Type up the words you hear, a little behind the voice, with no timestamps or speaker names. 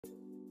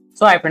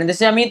So hi friend, this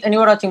is Amit and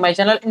you are watching my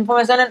channel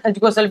Information and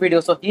Educational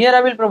Video. So here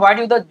I will provide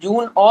you the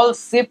June all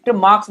shift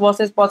marks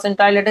versus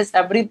percentile. It is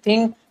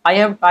everything I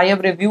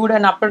have reviewed,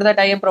 and after that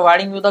I am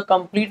providing you the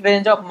complete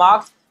range of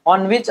marks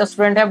on which a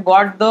student have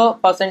got the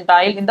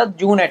percentile in the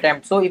June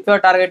attempt. So if you are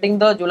targeting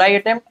the July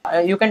attempt,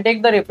 you can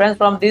take the reference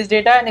from this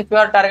data, and if you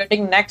are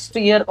targeting next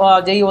year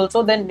JEE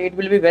also, then it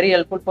will be very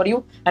helpful for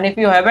you. And if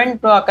you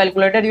haven't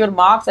calculated your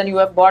marks and you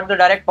have got the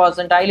direct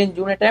percentile in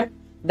June attempt,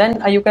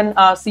 then you can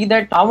see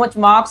that how much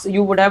marks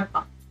you would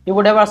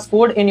have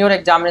scored in your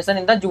examination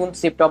in the June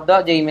shift of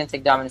the JEE Mains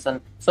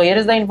examination. So here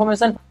is the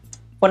information.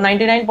 For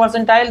 99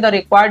 percentile, the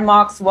required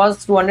marks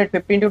was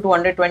 215 to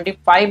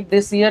 225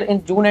 this year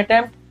in June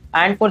attempt,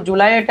 and for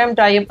July attempt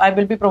I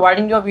will be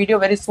providing you a video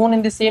very soon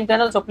in the same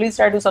channel. So please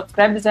try to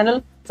subscribe the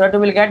channel so that you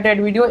will get that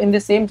video in the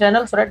same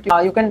channel, so that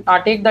you can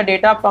take the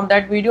data from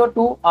that video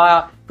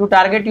to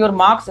target your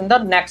marks in the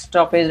next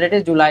phase, that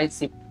is July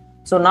shift.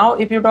 So now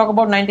if you talk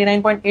about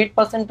 99.8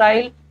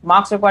 percentile,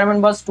 marks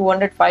requirement was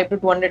 205 to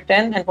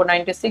 210, and for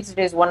 96 it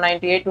is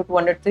 198 to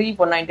 203.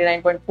 For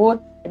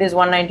 99.4 it is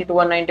 190 to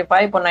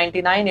 195. For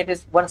 99 it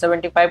is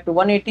 175 to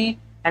 180,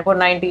 and for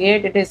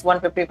 98 it is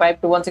 155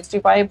 to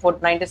 165. For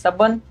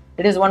 97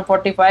 it is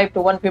 145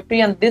 to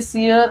 150. And this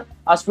year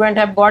a student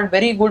have got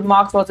very good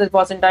marks versus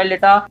percentile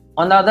data.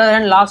 On the other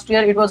hand, last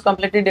year it was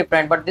completely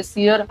different, but this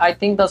year I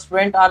think the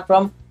students are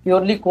from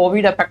purely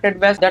COVID affected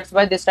batch. That's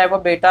why this type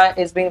of data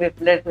is being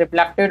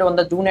reflected on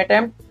the June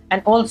attempt.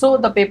 And also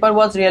the paper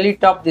was really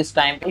tough this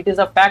time. It is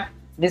a fact,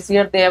 this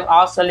year they have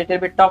asked a little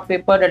bit tough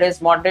paper, that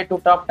is moderate to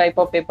tough type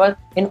of paper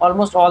in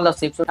almost all the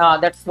shifts. So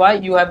that's why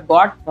you have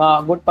got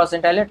good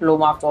percentile at low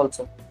marks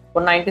also.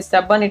 For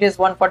 97 it is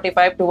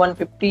 145 to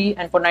 150,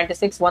 and for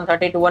 96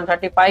 130 to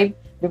 135.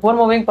 Before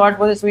moving forward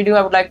for this video,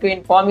 I would like to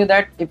inform you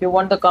that if you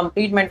want the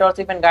complete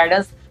mentorship and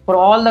guidance for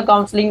all the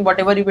counseling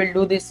whatever you will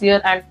do this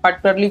year, and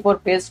particularly for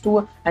phase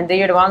 2 and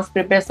the advanced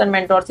preparation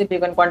mentorship, you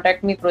can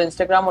contact me through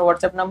Instagram or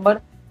WhatsApp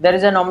number. There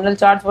is a nominal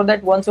charge for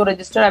that. Once you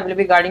register, I will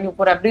be guiding you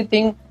for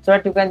everything so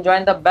that you can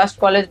join the best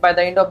college by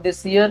the end of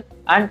this year,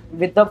 and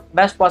with the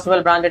best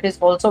possible brand. It is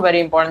also very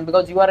important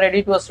because you are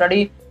ready to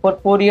study for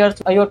 4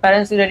 years. Your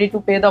parents are ready to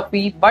pay the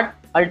fee, but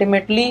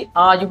ultimately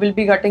you will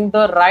be getting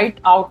the right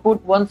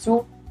output once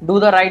you do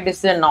the right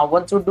decision. Now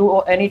once you do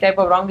any type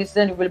of wrong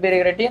decision, you will be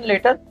regretting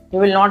later. You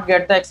will not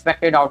get the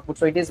expected output.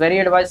 So it is very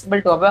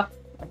advisable to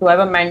have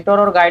a mentor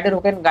or guider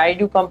who can guide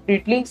you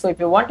completely. So if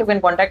you want, you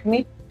can contact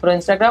me through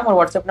Instagram or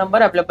WhatsApp number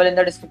available in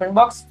the description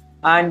box.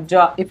 And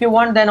if you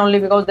want, then only,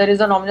 because there is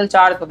a nominal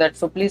charge for that.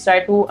 So please try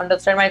to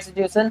understand my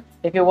situation.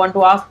 If you want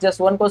to ask just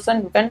one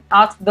question, you can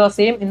ask the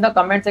same in the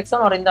comment section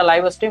or in the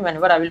live stream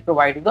whenever I will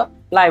provide you the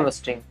live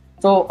stream.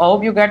 So I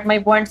hope you get my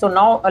point. So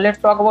now let's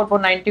talk about for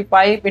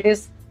 95. It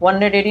is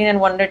 118 and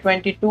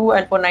 122,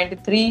 and for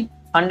 93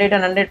 100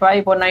 and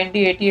 105. For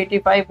 90 80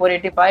 85. For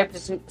 85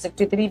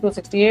 63 to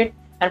 68,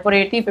 and for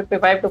 80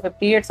 55 to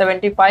 58,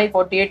 75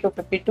 48 to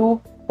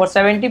 52. For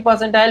 70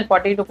 percentile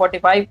 40 to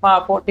 45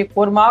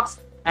 44 marks,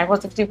 and for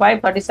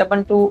 65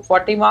 37 to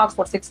 40 marks.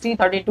 For 60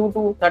 32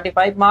 to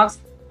 35 marks.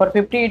 For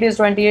 50 it is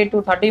 28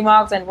 to 30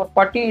 marks, and for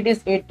 40 it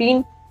is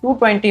 18 to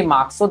 20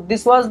 marks. So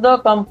this was the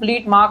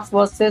complete marks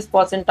versus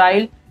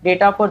percentile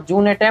data for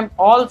June attempt.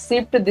 All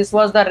shift, this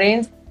was the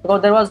range,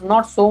 because there was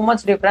not so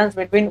much difference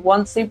between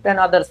one shift and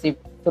other shift.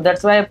 So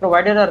that's why I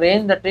provided a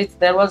range, that is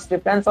there was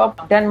difference of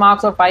 10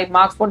 marks or 5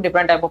 marks for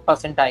different type of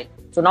percentile.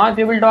 So now if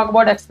you will talk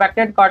about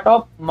expected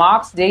cutoff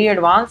marks JEE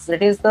advanced,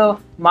 that is the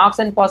marks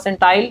and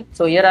percentile.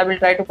 So here I will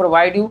try to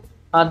provide you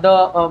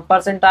the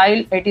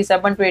percentile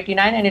 87 to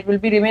 89, and it will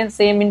be remain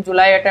same in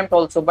July attempt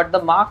also, but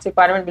the marks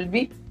requirement will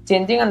be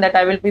changing, and that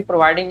I will be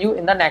providing you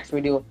in the next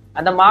video.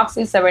 And the marks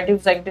is 70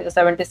 to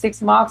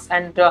 76 marks,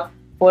 and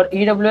for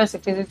EWS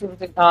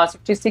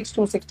 66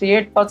 to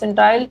 68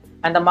 percentile,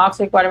 and the marks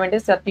requirement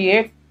is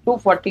 38 to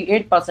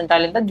 48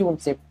 percentile in the June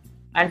shift.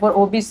 And for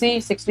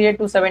OBC 68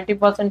 to 70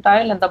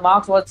 percentile, and the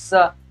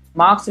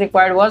marks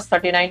required was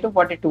 39 to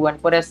 42,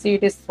 and for SC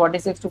it is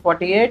 46 to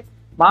 48.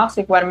 Marks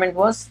requirement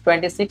was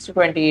 26 to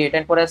 28,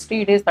 and for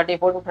ST it is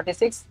 34 to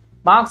 36.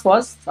 Marks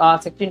was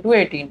 16 to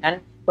 18.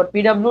 And for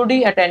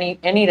PWD at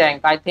any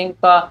rank, I think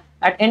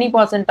at any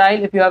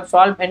percentile, if you have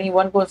solved any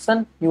one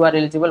question, you are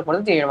eligible for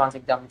the JEE advanced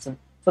examination.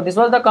 So this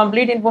was the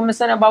complete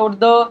information about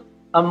the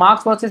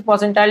marks versus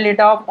percentile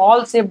data of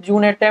all shift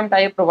June attempt.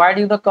 I have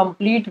provided you the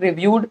complete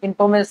reviewed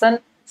information.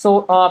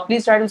 So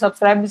please try to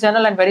subscribe the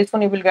channel, and very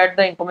soon you will get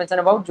the information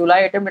about July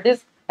attempt, it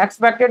is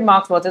expected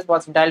marks versus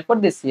percentile for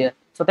this year.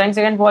 So thanks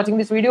again for watching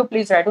this video.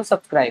 Please try to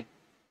subscribe.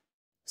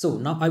 So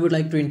now I would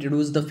like to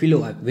introduce the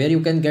Filo app, where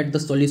you can get the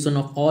solution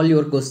of all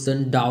your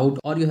question, doubt,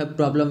 or you have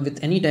problem with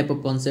any type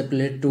of concept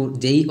related to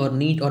JEE or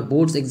NEET or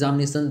boards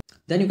examination.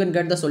 Then you can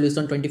get the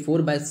solution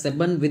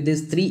 24/7 with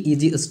these 3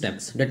 easy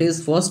steps. That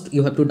is, first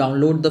you have to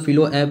download the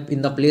Filo app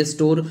in the Play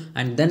Store,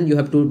 and then you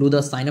have to do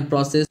the sign up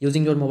process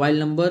using your mobile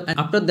number. And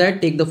after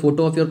that, take the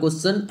photo of your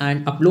question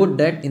and upload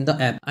that in the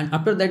app. And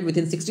after that,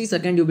 within 60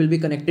 seconds, you will be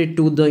connected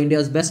to the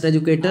India's best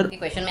educator.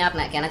 Question में आप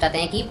कहना चाहते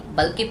हैं कि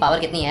bulb की power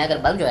कितनी है?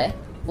 अगर बल्ब जो है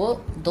वो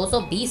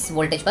 220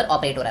 वोल्टेज पर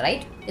ऑपरेट हो रहा है,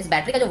 राइट। इस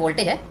बैटरी का जो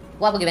वोल्टेज है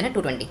वो आपको गिवन है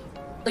 220।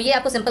 तो ये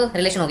आपको सिंपल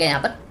रिलेशन हो गया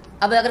यहाँ पर।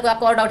 अब अगर कोई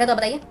आपको और डाउट है तो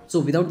बताइए।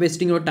 So without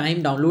wasting your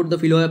time, download the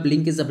Filo app.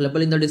 Link is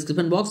available in the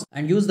description box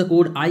and use the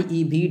code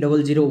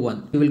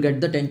IEB001. You will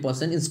get the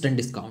 10%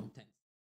 instant discount.